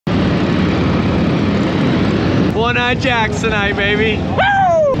One-Eye Jacks tonight, baby.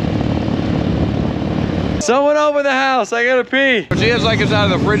 Woo! Someone open the house. I gotta pee. She is like it's out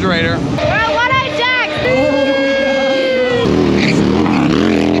of the refrigerator. We're at One-Eye Jacks.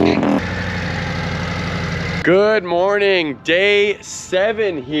 Good morning, day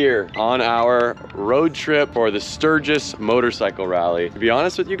 7 here on our road trip for the Sturgis motorcycle rally. To be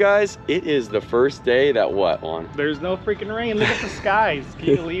honest with you guys, it is the first day that what, Juan? There's no freaking rain. Look at the skies. Can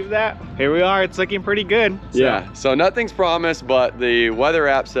you believe that? Here we are. It's looking pretty good. Yeah, so nothing's promised, but the weather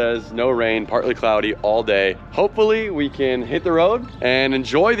app says no rain, partly cloudy all day. Hopefully we can hit the road and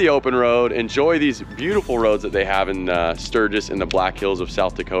enjoy the open road, enjoy these beautiful roads that they have in Sturgis in the Black Hills of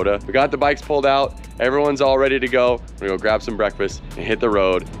South Dakota. We got the bikes pulled out. Everyone's all ready to go. We're gonna go grab some breakfast and hit the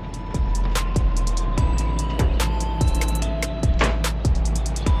road.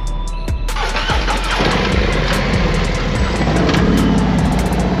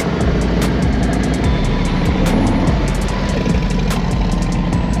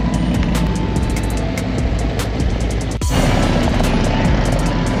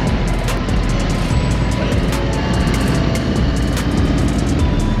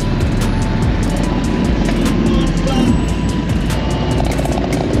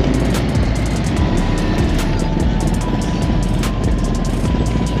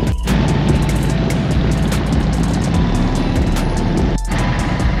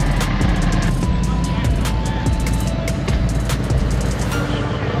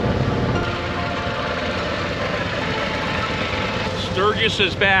 Sturgis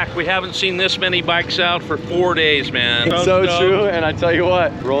is back. We haven't seen this many bikes out for 4 days, man. It's so true, and I tell you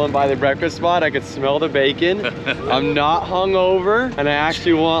what, rolling by the breakfast spot, I could smell the bacon. I'm not hungover, and I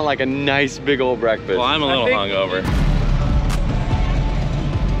actually want like a nice big old breakfast. Well, I'm a little hungover.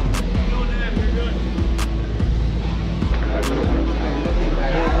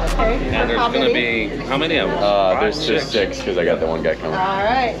 And there's gonna be, how many of them? There's just 6 because I got the one guy coming. All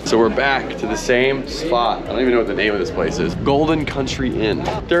right. So we're back to the same spot. I don't even know what the name of this place is. Golden Country Inn.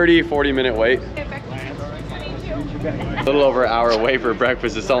 30, 40-minute wait. A little over an hour away for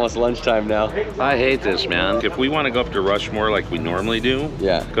breakfast. It's almost lunchtime now. I hate this, man. If we want to go up to Rushmore like we normally do,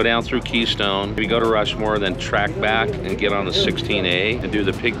 yeah, go down through Keystone, we go to Rushmore, then track back and get on the 16A and do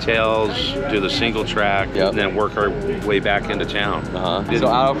the pigtails, do the single track, and then work our way back into town. So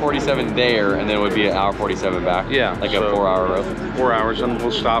hour 47 there, and then it would be an hour 47 back. Yeah. Like a 4-hour road. 4 hours, and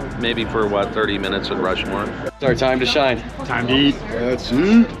we'll stop maybe for what, 30 minutes at Rushmore. It's our time to shine. Time to eat. That's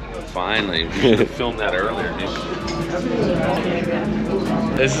it. Finally, we should have filmed that earlier, dude.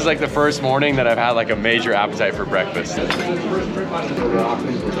 This is like the first morning that I've had like a major appetite for breakfast. I'll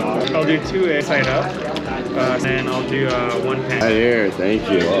do 2 eggs side up, and I'll do 1 pan. Right here, thank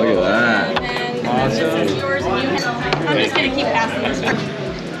you. Look at that. Awesome. Yours and you have, I'm just gonna keep passing this one.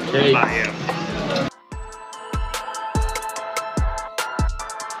 Bye.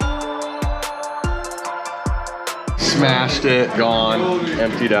 Smashed it, gone,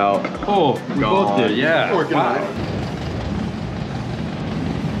 emptied out. Oh, we both did, yeah. Wow.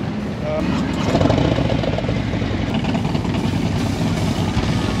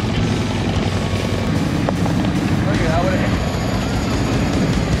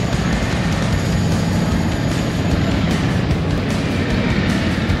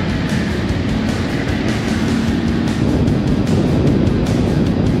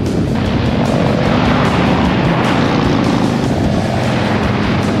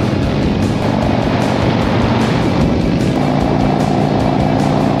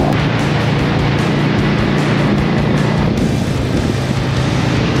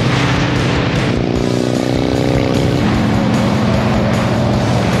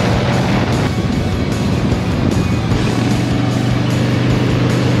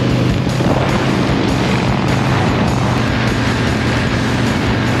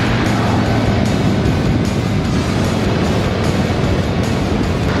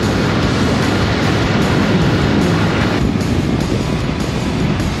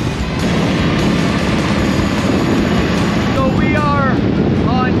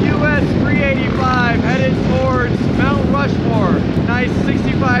 Mt.Rushmore. Nice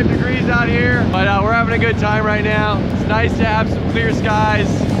 65 degrees out here, but we're having a good time right now. It's nice to have some clear skies.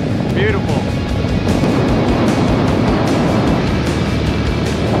 Beautiful.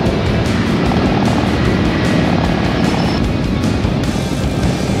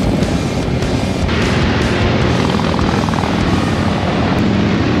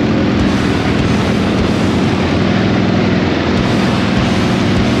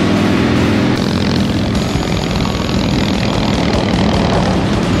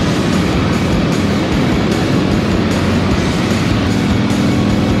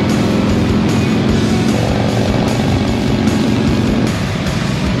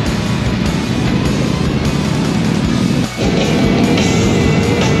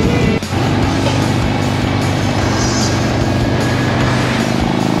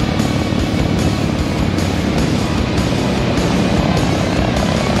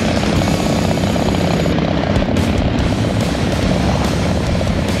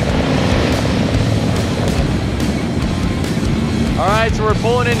 we're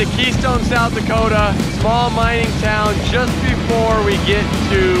pulling into Keystone, South Dakota, small mining town just before we get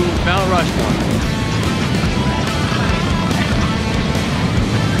to Mt.Rushmore.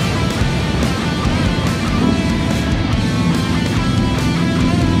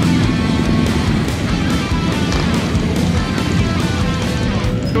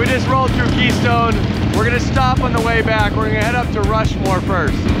 We just rolled through Keystone. We're gonna stop on the way back. We're gonna head up to Rushmore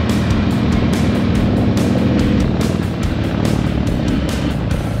first.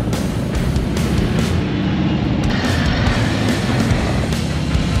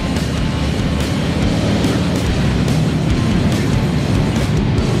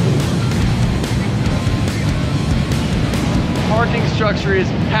 Parking structure is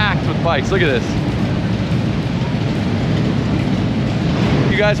packed with bikes. Look at this.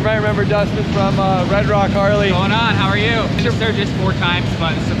 You guys might remember Dustin from Red Rock Harley. What's going on? How are you? Been to Sturgis 4 times,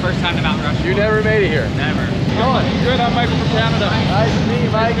 but it's the first time to Mt.Rushmore. You never made it here. Never. Going. Good, I'm Michael from Canada. Nice to meet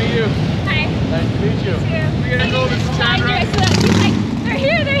you, Mike. Nice to meet you. Hi. Nice to meet you. We're gonna go to Sandra. They're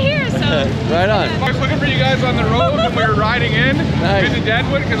here, so. Right on. I was looking for you guys on the road when we were riding in Nice. to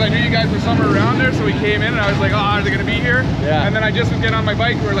Deadwood because I knew you guys were somewhere around there, so we came in and I was like, oh, are they gonna be here? Yeah. And then I just was getting on my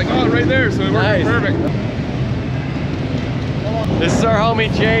bike and we were like, oh, right there, so it worked Nice. perfect. This is our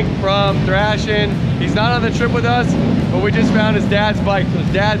homie Jake from Thrashin. He's not on the trip with us, but we just found his dad's bike. So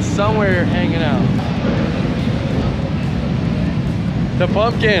his dad's somewhere hanging out. The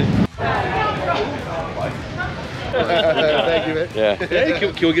pumpkin. Thank you, man. Yeah. Hey,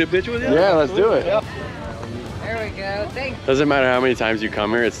 can we get a picture with you? Yeah, let's do it. There we go. Thanks. Doesn't matter how many times you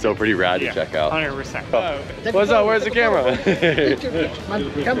come here, it's still pretty rad to check out. 100%. What's up? Where's the camera? My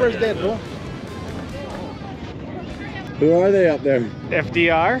camera's dead, bro. Who are they up there?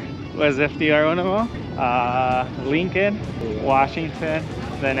 FDR, was FDR one of them? Lincoln, Washington,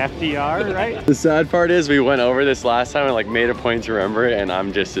 then FDR, right? The sad part is we went over this last time and like made a point to remember it, and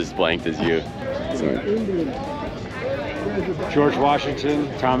I'm just as blanked as you. George Washington,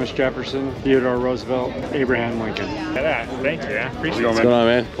 Thomas Jefferson, Theodore Roosevelt, Abraham Lincoln. Yeah, thank you. I appreciate What's going on,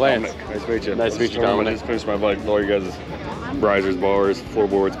 man? Lance. Nice to meet you. Nice to meet you, Dominic. Just finished my bike with all you guys' risers, bars,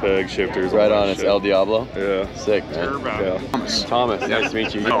 floorboards, pegs, shifters. Right all on, that it's shit. El Diablo. Yeah. Sick, man. Yeah. Thomas, nice to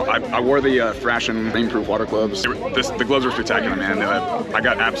meet you. Oh, I wore the Thrashin rainproof water gloves. The gloves were spectacular, man. I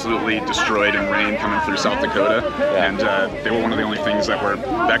got absolutely destroyed in rain coming through South Dakota, and they were one of the only things that were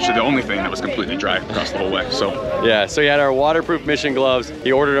actually the only thing that was completely dry across the whole way. So Yeah, so he had our waterproof mission gloves.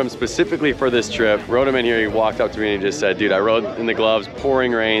 He ordered them specifically for this trip. Rode them in here. He walked up to me and he just said, dude, I rode in the gloves,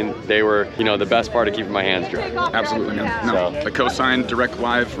 pouring rain. They were, you know, the best part of keeping my hands dry. absolutely, man. No, the cosign direct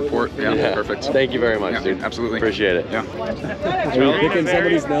live report. Yeah, perfect. Thank you very much, Yeah, dude. absolutely. Appreciate it. Yeah. Are you picking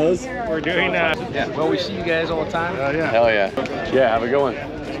somebody's nose? We're doing Well, we see you guys all the time. Hell yeah. Yeah, have a good one.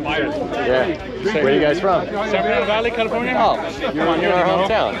 Yeah. Where are you guys from? Sacramento Valley, California. Oh, you're in our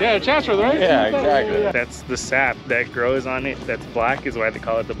hometown. Yeah, Chatsworth, right? Yeah, exactly. That's the sap that grows on it. That's black, is why they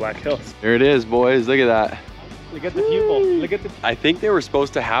call it the Black Hills. There it is, boys. Look at that. Look at the pupil. Look at the. I think they were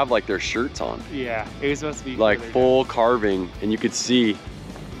supposed to have like their shirts on, Yeah, it was supposed to be like further full carving, and you could see.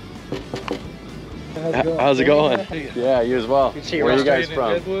 How's it going? Yeah, you as well. Where are you guys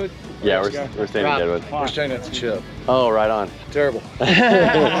from? Deadwood. Yeah, we're staying in Deadwood. We're staying at the Chip. Oh, right on. Terrible.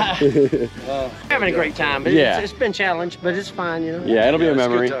 Having a great time, but Yeah. it's been challenged, but it's fine, you know. Yeah, it'll be a it's a good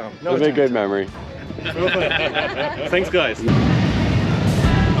memory. time. It'll be a good memory. Thanks, guys.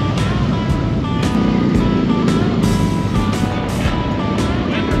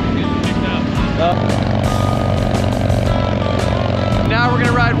 Now we're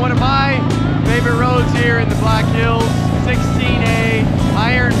gonna ride one of my favorite roads here in the Black Hills, 16A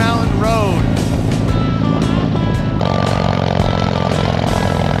Iron Mountain Road.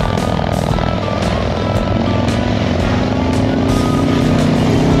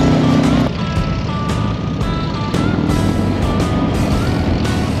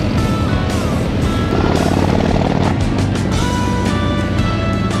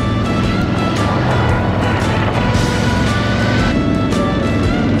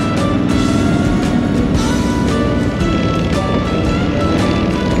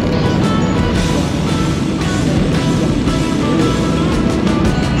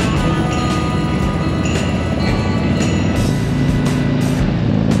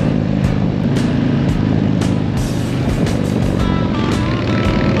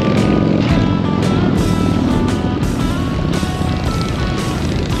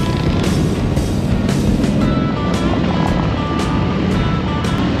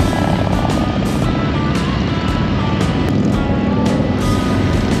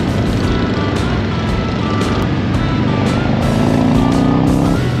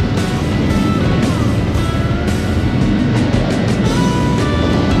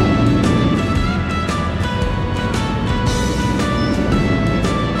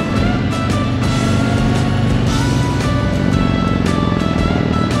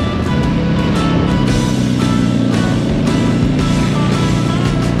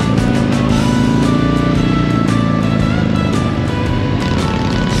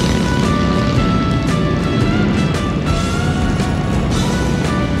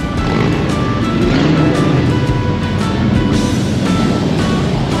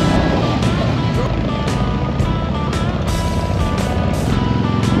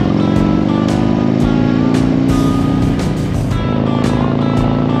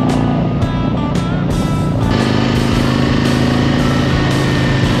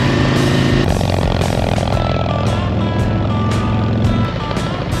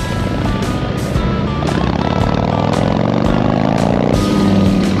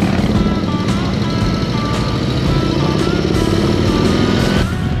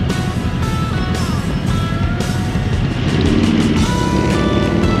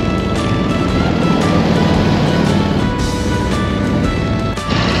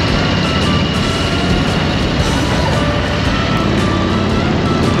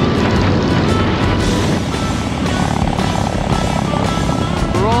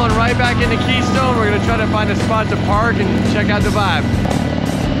 back into Keystone. We're gonna try to find a spot to park and check out the vibe.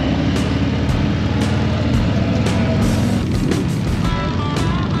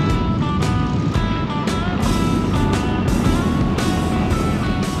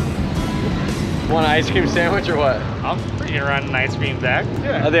 Want an ice cream sandwich or what? You can run an ice cream back.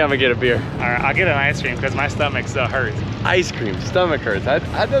 Yeah. I think I'm gonna get a beer. All right, I'll get an ice cream because my stomach still hurts. Ice cream, stomach hurts.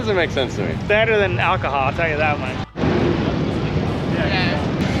 That doesn't make sense to me. Better than alcohol, I'll tell you that much.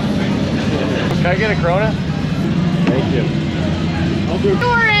 Can I get a Corona? Thank you.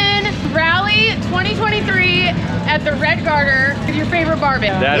 We're in Rally 2023 at the Red Garter with your favorite barbie.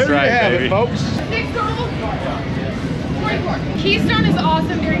 That's right, baby. Folks. 6 total? 24. Keystone is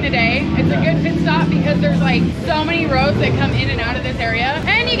awesome during the day. It's a good pit stop because there's like so many roads that come in and out of this area,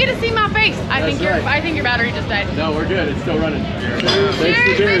 and you get to see my face. I think your battery just died. No, we're good. It's still running. Cheers,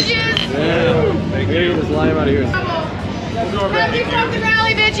 bitches! Yeah. Thank you. Just line out of here. Happy fucking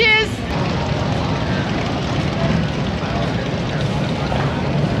rally, bitches!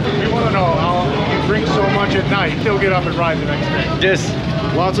 We want to know how you drink so much at night, still get up and ride the next day. Just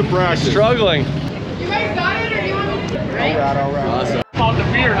Lots of practice. struggling. You guys got it, or do you want me to? Right? All right. Awesome. About the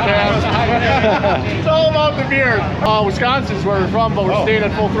beer, Taz. It's all about the beer. Wisconsin's where we're from, but we're staying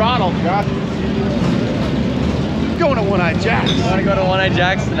at Full Throttle. Going to One Eye Jack's. Want to go to One Eye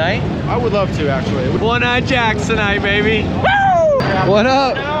Jack's tonight? I would love to, actually. One Eye Jack's tonight, baby. Woo! What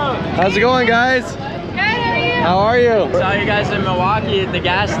up? How's it going, guys? How are you? Saw you guys in Milwaukee at the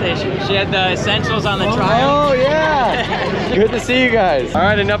gas station. She had the essentials on the Oh trial. yeah. Good to see you guys. All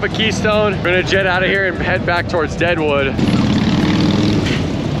right, enough of Keystone. We're gonna jet out of here and head back towards Deadwood.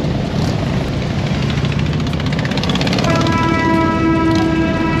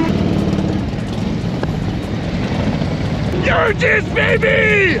 Sturgis,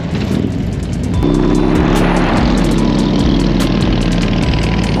 baby!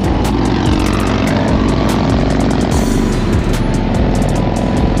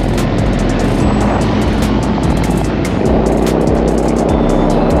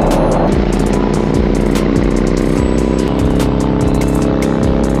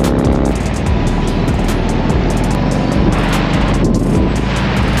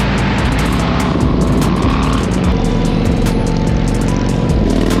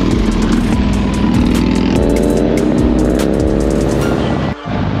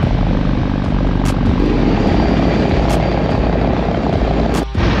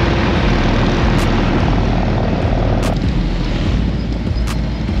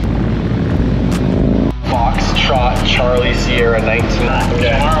 Charlie Sierra 19.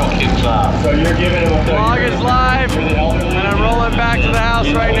 Tomorrow kicks off. So you're giving him a vlog is live, and I'm rolling back to the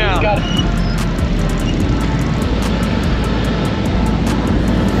house right now.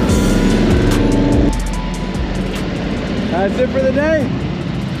 That's it for the day.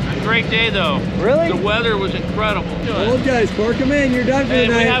 Great day though. Really? The weather was incredible. Old guys, park them in. You're done for the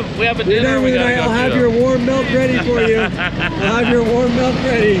night. We have a You're dinner done for we the gotta night. go I'll have to. your warm milk ready for you. I'll have your warm milk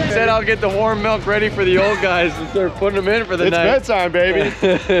ready. Said I'll get the warm milk ready for the old guys and start putting them in for the night. It's bedtime,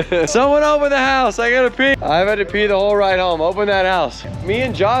 baby. Someone open the house. I gotta pee. I've had to pee the whole ride home. Open that house. Me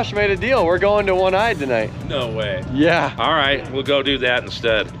and Josh made a deal. We're going to One Eye tonight. No way. Yeah. All right, we'll go do that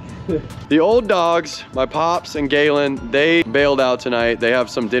instead. The old dogs, my pops and Galen, they bailed out tonight. They have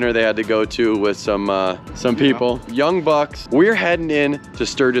some dinner they had to go to with some people. Young bucks. We're heading in to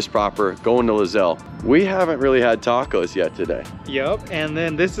Sturgis proper, going to Lizelle. We haven't really had tacos yet today. Yup, and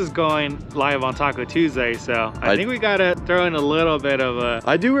then this is going live on Taco Tuesday, so I think we gotta throw in a little bit of a...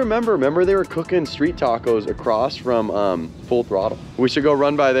 I do remember they were cooking street tacos across from Full Throttle. We should go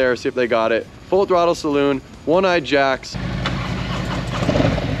run by there, see if they got it. Full Throttle Saloon, One Eye Jack's.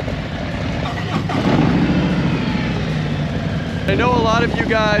 I know a lot of you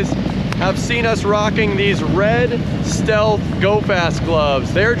guys have seen us rocking these red Stealth Go Fast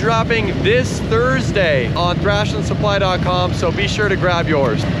gloves. They're dropping this Thursday on thrashinsupply.com, so be sure to grab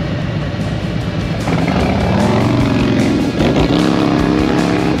yours.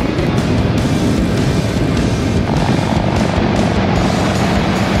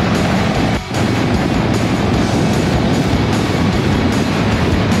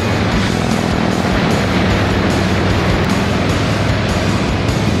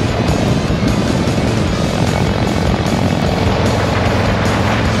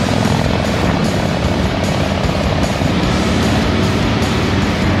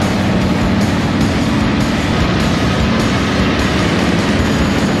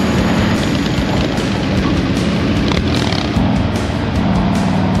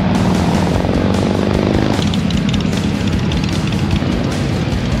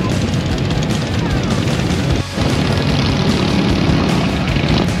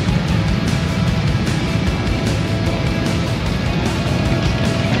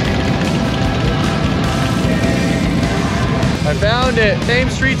 it. Same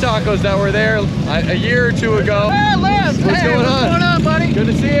street tacos that were there a year or two ago. Hey, Liz. What's going on? What's going on, buddy? Good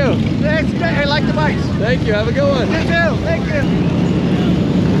to see you. Thanks. Hey, like the bikes. Thank you. Have a good one. You too. Thank you.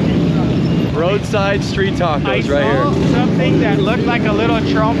 Roadside street tacos I right saw here. something that looked like a little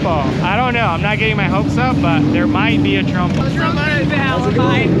trompo. I don't know. I'm not getting my hopes up, but there might be a trompo.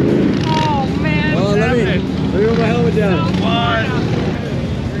 Oh man. Oh, let me put my helmet down. What?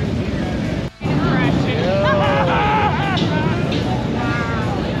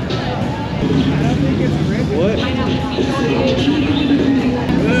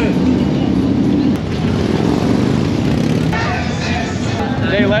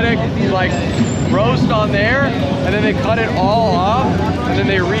 They let it like roast on there, and then they cut it all off, and then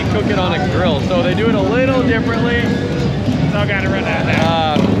they recook it on a grill. So they do it a little differently. Still gotta run that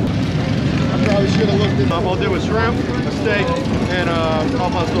now. I probably should have looked at. I'll do a shrimp, a steak, and al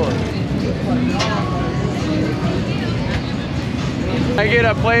pastor. Can I get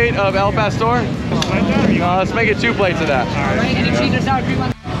a plate of El Pastor? Let's make it 2 plates of that. All right, any cheese or sour cream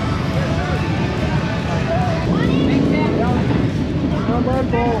on?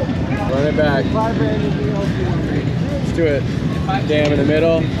 Run it back. Let's do it. Damn in the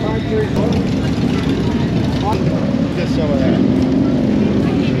middle. Get some of that.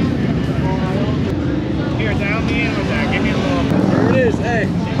 Here, dial me in with that. Give me a little. There it is. Hey,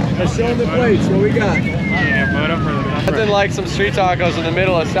 let's show them the plates. What we got? Yeah, photo for the Nothing like some street tacos in the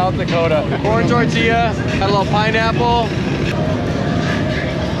middle of South Dakota. Corn tortilla, got a little pineapple.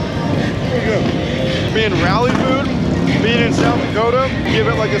 Being rally food, being in South Dakota, give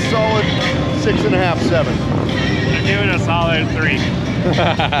it like a solid 6.5, 7. I'm giving it a solid 3.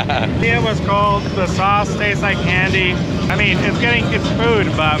 It was cold. The sauce tastes like candy. I mean, it's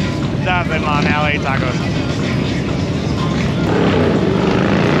food, but nothing on LA tacos.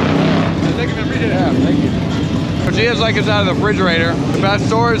 Yeah, thank you. Tortilla's like it's out of the refrigerator. The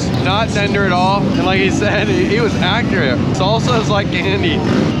pastor's not tender at all. And like he said, he was accurate. Salsa is like candy.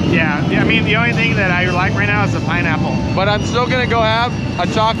 Yeah, I mean, the only thing that I like right now is the pineapple. But I'm still gonna go have a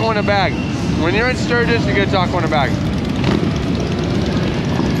taco in a bag. When you're in Sturgis, you get a taco in a bag.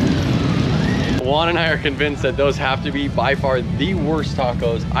 Juan and I are convinced that those have to be by far the worst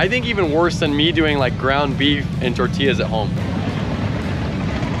tacos. I think even worse than me doing like ground beef and tortillas at home.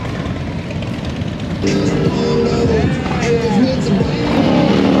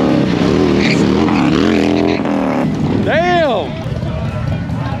 Damn!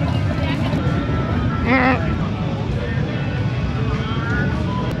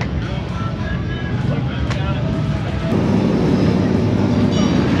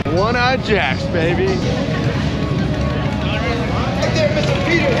 One-eyed Jacks, baby. Back there, Mr.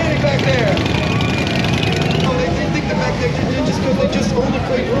 Peter, hit it back there. Oh, they think they're back there just because they just owned the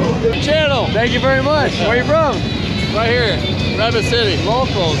plate road. Channel, thank you very much. Where are you from? Right here, Rabbit City,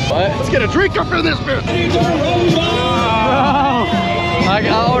 locals. What? Let's get a drink up in this bitch.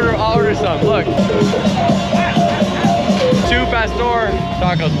 I'll order some. Look. 2 pastor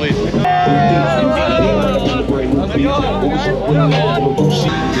tacos, please.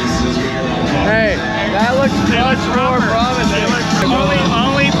 Hey, that looks much more promising.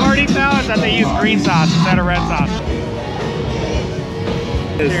 Only party foul is that they use green sauce instead of red sauce.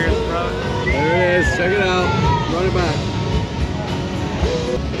 Cheers, bro. There it is. Check it out. Run it back.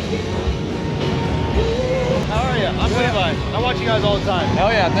 How are you? I'm Levi. I watch you guys all the time.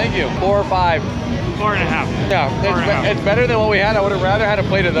 Hell yeah, thank you. 4 or 5. 4.5. Yeah, it's better than what we had. I would have rather had a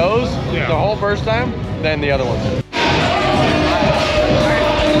plate of those the whole first time than the other ones. We're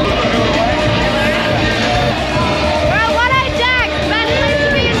One-Eyed Jacks. Best place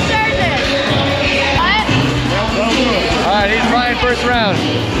to be in Sturgis. What? All right, he's Ryan first round.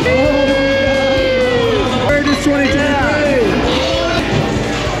 Sturgis 2023.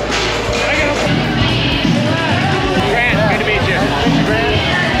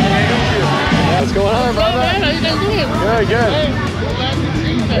 What's going on, brother? How you guys doing? Good, good.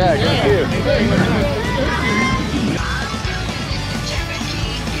 Yeah, good to see you.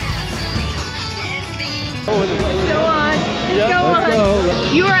 Go on. Yep, Go let's on. go.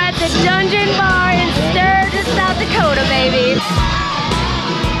 You are at the Dungeon Bar in Sturgis, South Dakota, baby.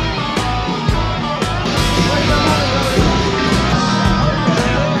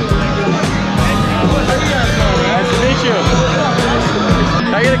 Nice to meet you.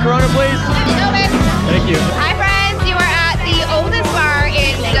 Can I get a Corona, please? Thank you. Hi, friends. You are at the oldest bar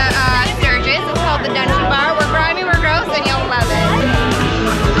in Sturgis. It's called the Dungeon Bar. We're grimy, we're gross, and you'll love it.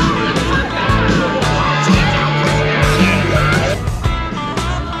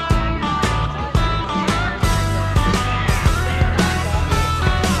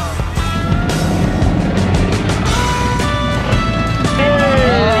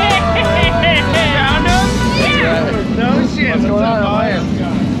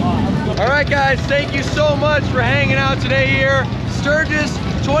 out today here. Sturgis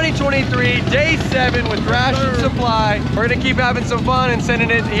 2023, day 7 with Thrashin Supply. We're gonna keep having some fun and sending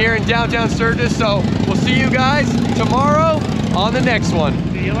it here in downtown Sturgis. So we'll see you guys tomorrow on the next one.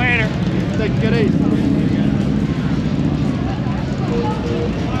 See you later. Take it easy.